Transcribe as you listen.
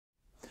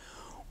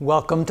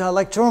Welcome to our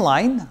lecture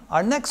online.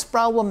 Our next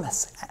problem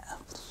is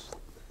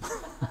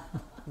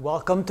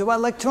Welcome to our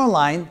lecture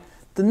online.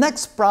 The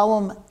next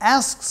problem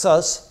asks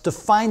us to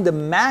find the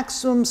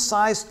maximum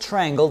size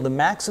triangle, the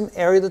maximum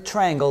area of the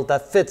triangle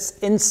that fits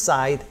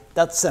inside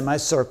that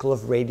semicircle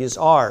of radius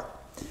r.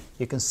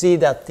 You can see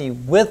that the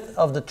width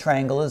of the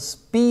triangle is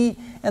b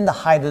and the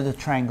height of the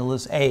triangle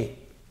is a.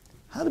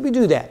 How do we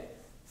do that?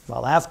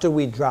 Well, after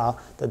we draw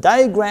the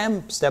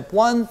diagram, step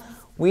 1,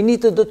 we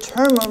need to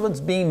determine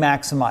what's being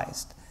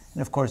maximized.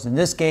 And of course, in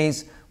this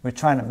case, we're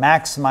trying to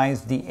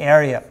maximize the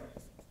area.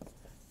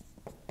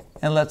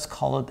 And let's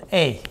call it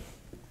A.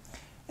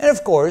 And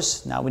of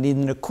course, now we need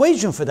an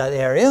equation for that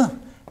area.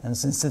 And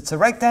since it's a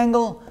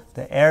rectangle,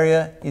 the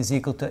area is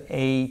equal to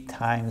A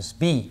times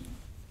B.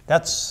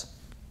 That's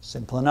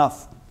simple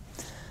enough.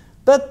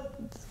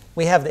 But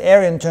we have the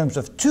area in terms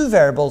of two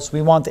variables.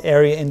 We want the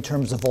area in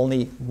terms of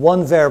only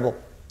one variable.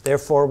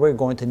 Therefore, we're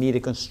going to need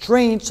a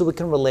constraint so we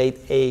can relate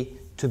A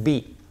to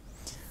B.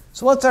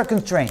 So what's our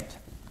constraint?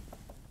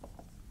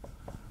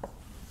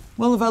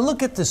 Well, if I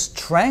look at this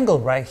triangle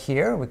right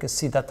here, we can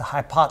see that the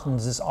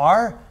hypotenuse is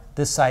r,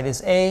 this side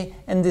is a,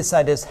 and this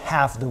side is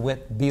half the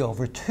width b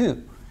over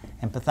 2.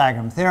 And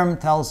Pythagorean theorem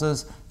tells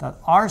us that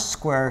r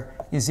squared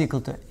is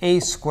equal to a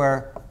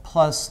squared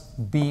plus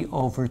b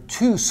over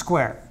 2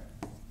 squared.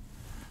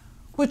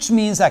 Which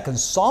means I can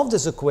solve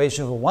this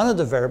equation for one of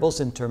the variables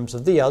in terms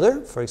of the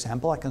other. For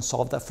example, I can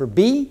solve that for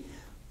b,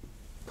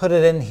 put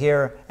it in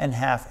here, and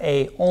have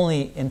a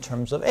only in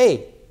terms of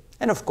a.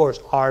 And of course,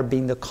 r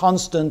being the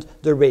constant,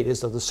 the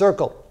radius of the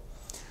circle.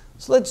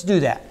 So let's do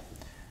that.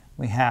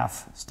 We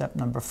have step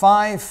number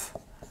 5.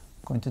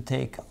 Going to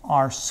take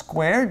r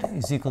squared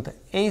is equal to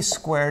a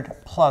squared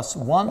plus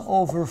 1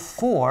 over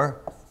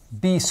 4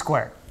 b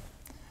squared.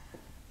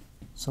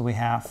 So we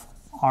have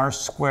r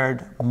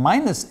squared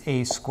minus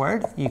a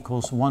squared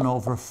equals 1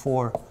 over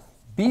 4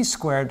 b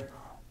squared,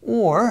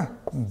 or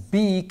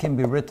b can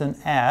be written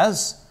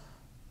as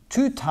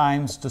 2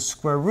 times the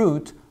square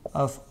root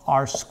of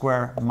r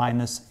squared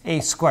minus a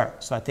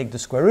squared. So I take the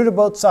square root of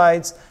both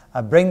sides,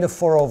 I bring the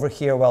 4 over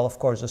here. Well, of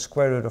course, the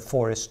square root of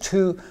 4 is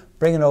 2.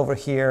 Bring it over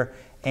here,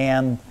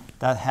 and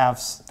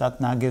that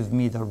now gives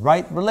me the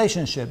right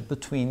relationship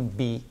between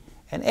b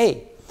and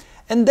a.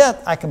 And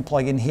that I can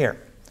plug in here.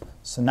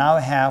 So now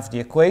I have the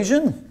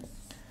equation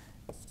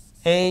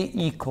a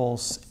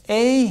equals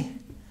a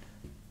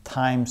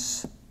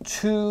times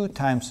 2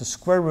 times the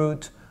square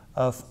root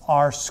of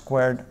r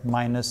squared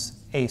minus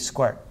a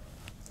squared.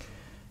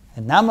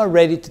 And now I'm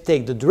ready to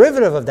take the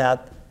derivative of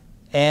that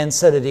and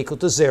set it equal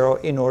to 0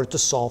 in order to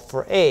solve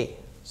for a.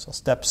 So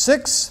step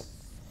 6,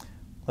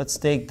 let's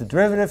take the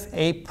derivative.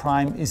 A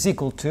prime is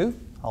equal to,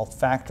 I'll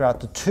factor out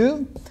the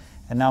 2,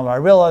 and now I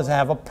realize I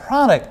have a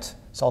product.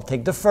 So I'll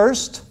take the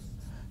first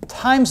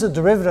times the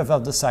derivative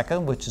of the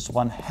second, which is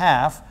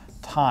 1/2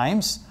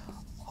 times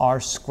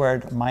r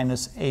squared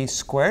minus a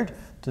squared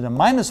to the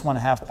minus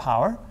 1/2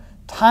 power,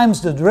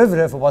 times the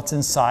derivative of what's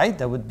inside,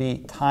 that would be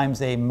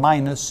times a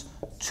minus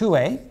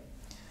 2a,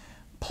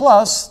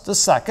 plus the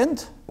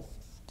second,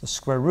 the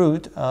square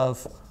root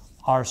of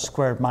r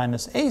squared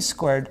minus a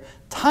squared,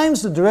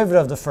 times the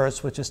derivative of the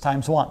first, which is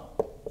times 1.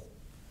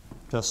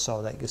 Just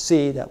so that you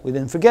see that we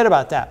didn't forget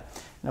about that.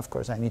 And of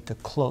course, I need to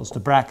close the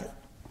bracket.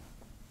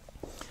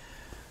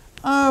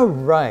 All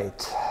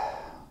right.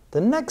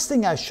 The next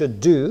thing I should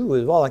do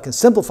is, well, I can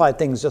simplify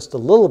things just a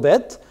little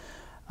bit.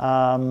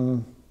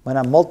 When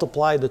I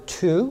multiply the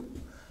 2,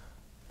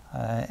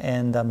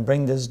 and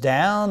bring this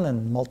down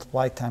and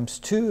multiply times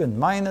 2 and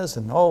minus,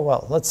 and oh,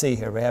 well, let's see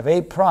here. We have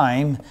a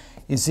prime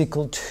is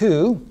equal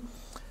to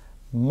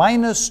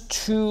minus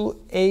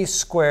 2a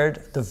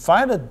squared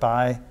divided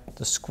by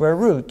the square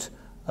root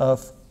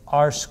of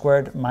r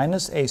squared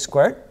minus a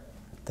squared.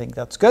 I think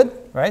that's good,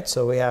 right?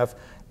 So we have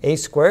a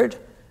squared,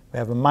 we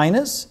have a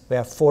minus, we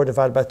have 4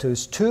 divided by 2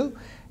 is 2,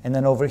 and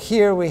then over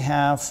here we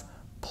have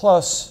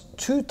plus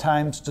 2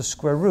 times the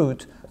square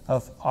root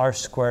of r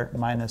squared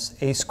minus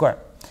a squared.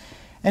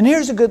 And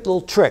here's a good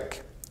little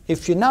trick.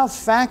 If you now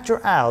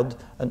factor out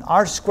an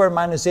r squared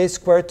minus a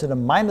squared to the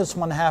minus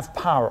 1/2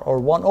 power, or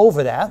 1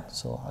 over that,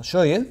 so I'll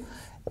show you,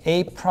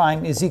 a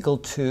prime is equal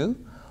to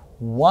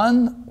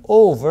 1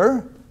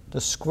 over the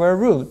square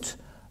root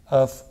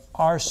of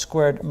r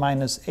squared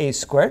minus a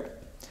squared,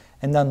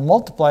 and then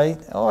multiply,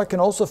 oh, I can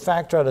also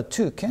factor out a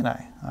 2, can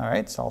I? All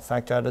right, so I'll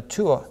factor out a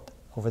 2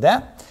 over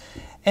that,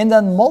 and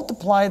then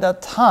multiply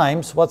that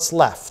times what's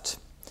left.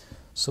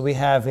 So we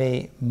have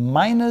a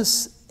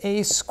minus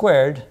a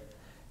squared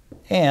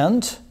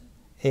and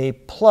a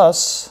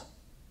plus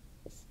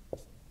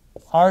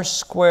r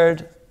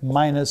squared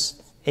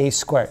minus a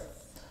squared.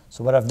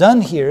 So what I've done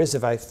here is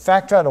if I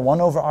factor out a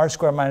 1 over r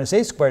squared minus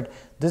a squared,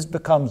 this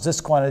becomes this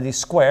quantity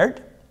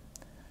squared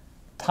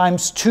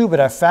times 2,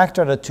 but I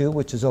factor out a 2,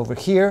 which is over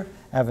here.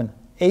 I have an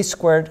a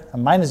squared, a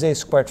minus a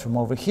squared from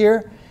over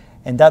here,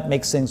 and that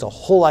makes things a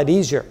whole lot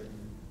easier.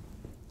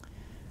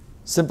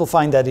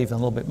 Simplifying that even a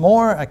little bit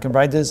more, I can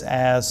write this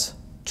as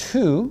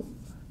 2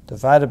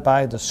 divided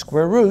by the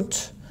square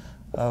root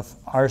of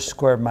r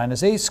squared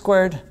minus a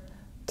squared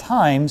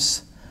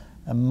times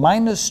a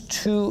minus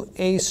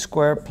 2a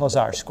squared plus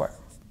r squared.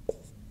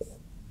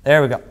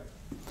 There we go.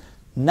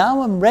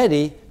 Now I'm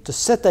ready to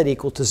set that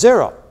equal to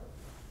 0.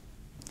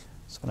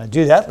 So when I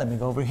do that, let me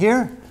go over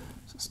here.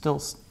 So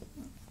still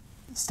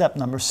step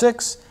number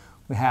 6.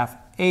 We have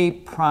a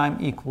prime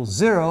equals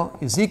 0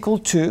 is equal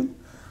to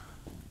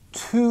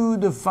 2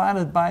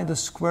 divided by the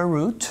square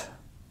root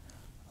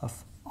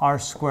of r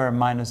squared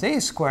minus a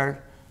squared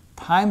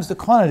times the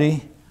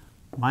quantity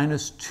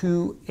minus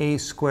 2a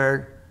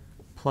squared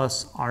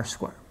plus r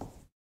squared.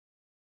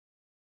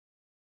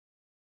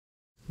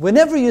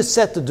 Whenever you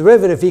set the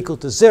derivative equal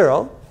to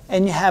 0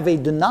 and you have a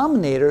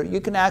denominator, you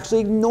can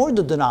actually ignore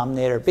the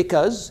denominator,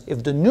 because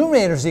if the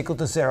numerator is equal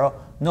to 0,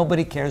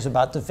 nobody cares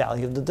about the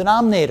value of the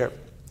denominator.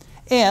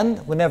 And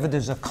whenever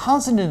there's a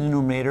constant in the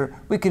numerator,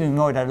 we can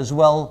ignore that as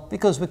well,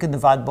 because we can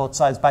divide both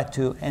sides by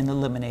 2 and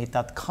eliminate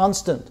that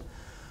constant.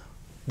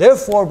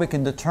 Therefore, we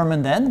can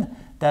determine then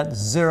that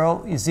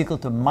 0 is equal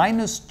to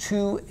minus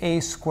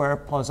 2a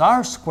squared plus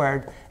r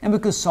squared, and we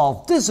could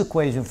solve this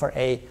equation for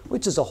a,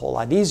 which is a whole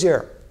lot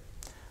easier.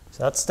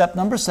 So that's step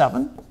number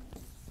 7.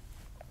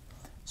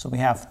 So we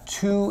have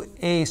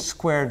 2a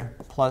squared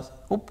plus,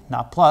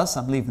 not plus,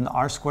 I'm leaving the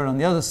r squared on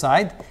the other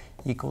side,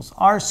 equals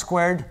r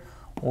squared,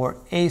 or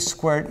a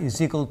squared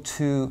is equal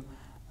to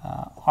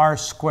r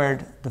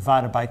squared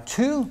divided by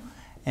 2.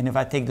 And if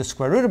I take the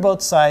square root of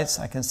both sides,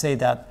 I can say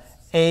that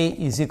a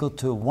is equal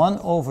to 1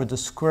 over the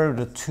square root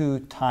of 2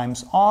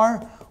 times r,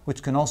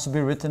 which can also be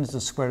written as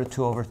the square root of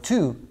 2 over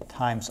 2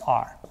 times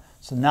r.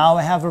 So now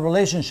I have a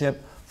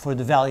relationship for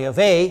the value of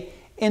a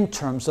in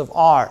terms of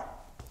r.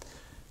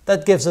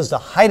 That gives us the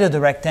height of the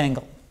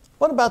rectangle.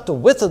 What about the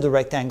width of the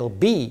rectangle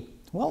b?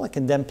 Well, I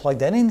can then plug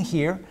that in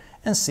here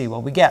and see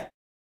what we get.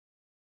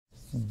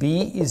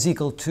 b is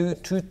equal to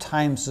 2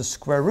 times the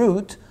square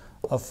root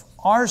of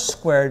r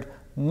squared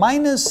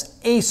minus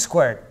a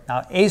squared.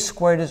 Now a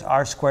squared is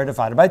r squared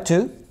divided by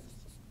 2,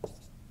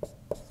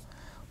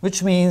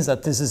 which means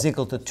that this is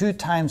equal to 2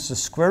 times the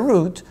square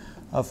root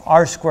of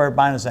r squared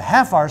minus a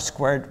half r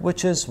squared,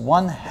 which is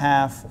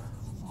 1/2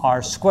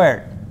 r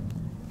squared.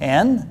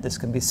 And this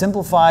can be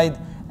simplified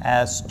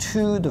as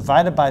 2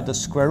 divided by the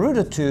square root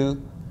of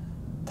 2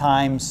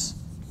 times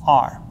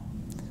r.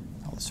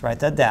 Now let's write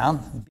that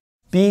down.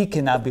 b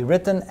can now be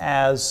written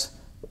as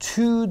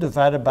 2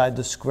 divided by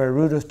the square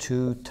root of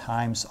 2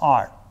 times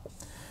r.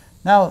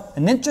 Now,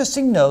 an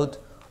interesting note,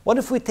 what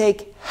if we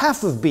take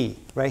half of b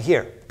right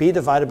here, b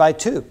divided by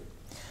 2?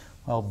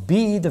 Well,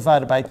 b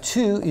divided by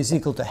 2 is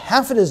equal to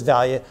half of this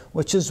value,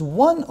 which is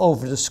 1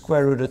 over the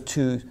square root of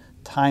 2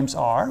 times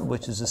r,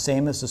 which is the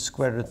same as the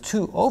square root of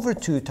 2 over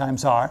 2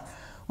 times r,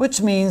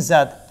 which means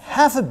that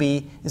half of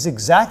b is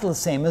exactly the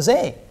same as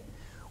a,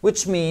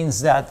 which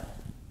means that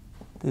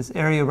this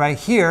area right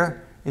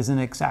here is an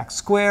exact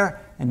square,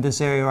 and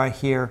this area right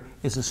here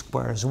is a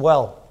square as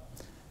well.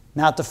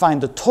 Now to find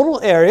the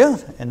total area,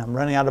 and I'm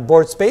running out of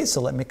board space,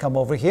 so let me come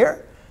over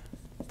here.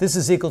 This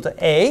is equal to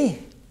a,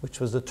 which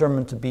was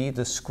determined to be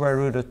the square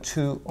root of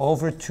 2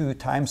 over 2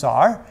 times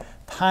r,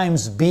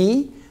 times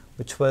b,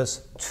 which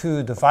was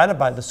 2 divided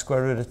by the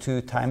square root of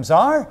 2 times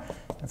r.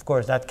 Of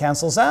course, that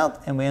cancels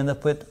out, and we end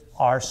up with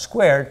r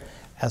squared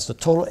as the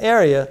total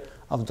area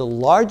of the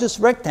largest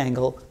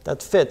rectangle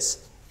that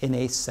fits in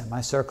a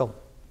semicircle.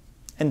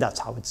 And that's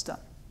how it's done.